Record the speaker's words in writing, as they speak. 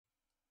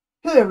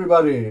Hey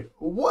everybody,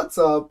 what's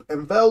up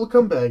and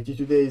welcome back to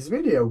today's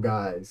video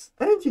guys.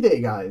 And today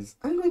guys,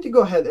 I'm going to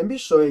go ahead and be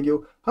showing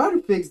you how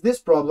to fix this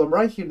problem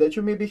right here that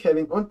you may be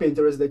having on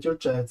Pinterest that your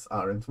chats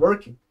aren't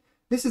working.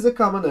 This is a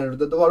common error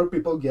that a lot of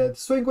people get,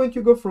 so I'm going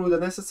to go through the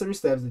necessary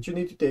steps that you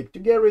need to take to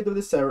get rid of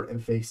this error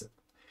and fix it.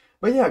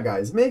 But yeah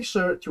guys, make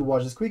sure to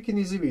watch this quick and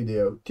easy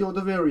video till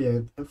the very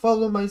end and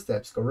follow my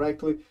steps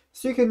correctly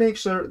so you can make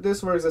sure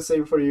this works the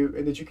same for you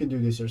and that you can do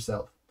this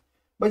yourself.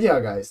 But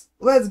yeah guys,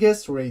 let's get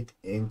straight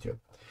into it.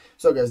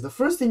 So guys, the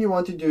first thing you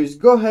want to do is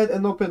go ahead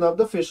and open up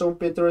the official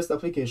Pinterest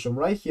application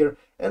right here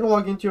and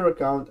log into your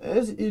account,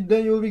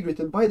 then you will be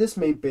greeted by this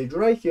main page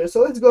right here. So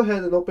let's go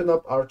ahead and open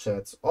up our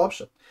chats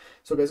option.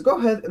 So guys, go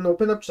ahead and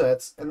open up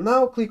chats and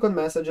now click on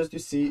messages to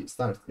see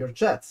start your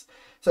chats.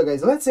 So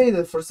guys, let's say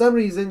that for some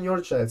reason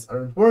your chats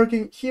aren't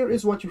working. Here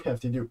is what you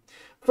have to do.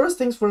 First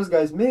things first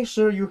guys, make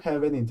sure you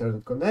have an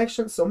internet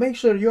connection. So make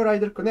sure you're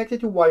either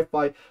connected to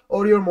Wi-Fi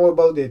or your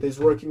mobile data is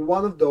working,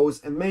 one of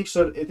those, and make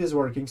sure it is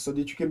working so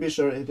that you can be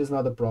sure it is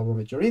not a problem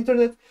with your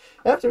internet.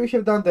 After we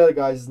have done that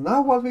guys,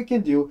 now what we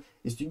can do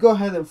is to go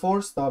ahead and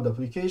force stop the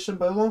application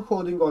by long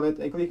holding on it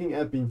and clicking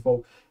app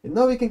info, and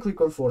now we can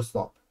click on force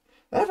stop.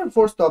 After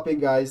force stopping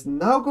guys,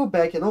 now go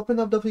back and open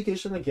up the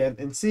application again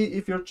and see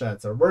if your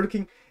chats are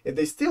working. If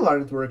they still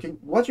aren't working,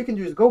 what you can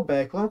do is go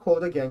back, long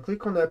hold again,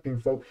 click on app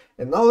info,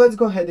 and now let's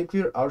go ahead and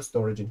clear our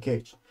storage and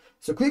cache.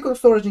 So click on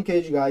storage and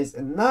cache guys,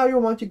 and now you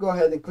want to go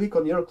ahead and click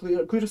on your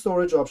clear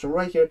storage option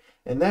right here,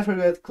 and after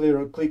that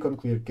click on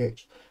clear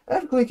cache.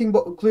 After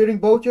clearing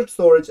both your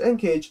storage and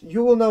cache,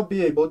 you will now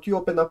be able to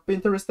open up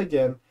Pinterest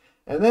again.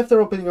 And after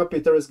opening up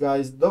Pinterest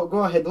guys,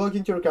 go ahead, log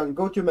into your account,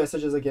 go to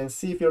messages again,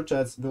 see if your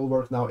chats will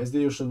work now as they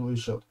usually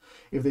should.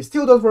 If they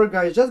still don't work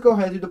guys, just go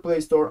ahead to the Play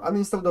Store,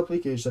 uninstall the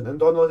application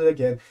and download it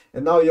again,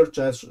 and now your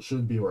chats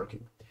should be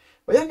working.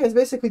 But yeah guys,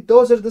 basically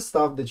those are the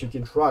stuff that you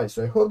can try.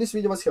 So I hope this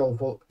video was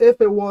helpful. If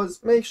it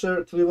was, make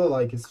sure to leave a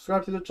like and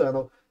subscribe to the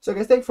channel. So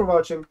guys, thanks for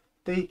watching,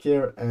 take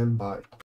care and bye.